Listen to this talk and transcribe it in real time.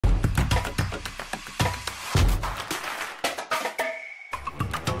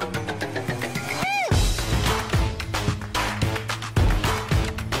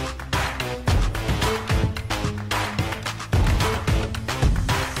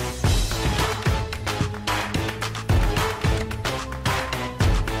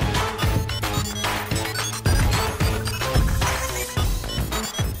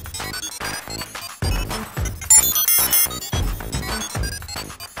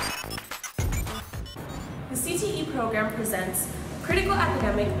CTE program presents critical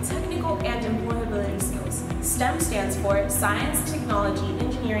academic, technical, and employability skills. STEM stands for Science, Technology,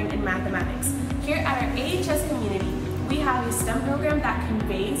 Engineering, and Mathematics. Here at our AHS community, we have a STEM program that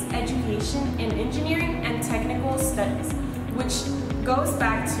conveys education in engineering and technical studies, which goes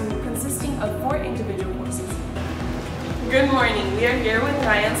back to consisting of 4 individual courses. Good morning. We are here with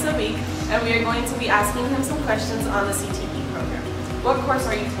Ryan Sabik, and we are going to be asking him some questions on the CTE program. What course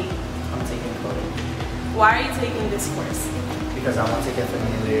are you taking? I'm taking coding. Why are you taking this course? Because I want to get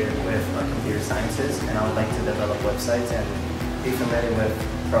familiar with computer sciences, and I would like to develop websites and be familiar with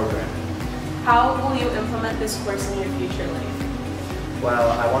programming. How will you implement this course in your future life?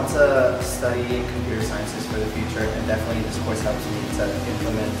 Well, I want to study computer sciences for the future, and definitely this course helps me to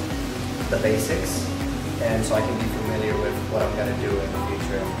implement the basics, and so I can be familiar with what I'm going to do in the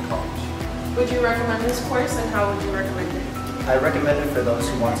future in college. Would you recommend this course, and how would you recommend it? I recommend it for those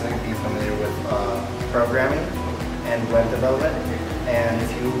who want to be familiar with programming and web development, and if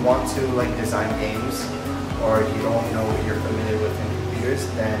you want to design games, or you don't know what you're familiar with in computers,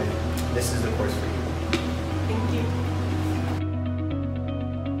 then this is the course for you. Thank you.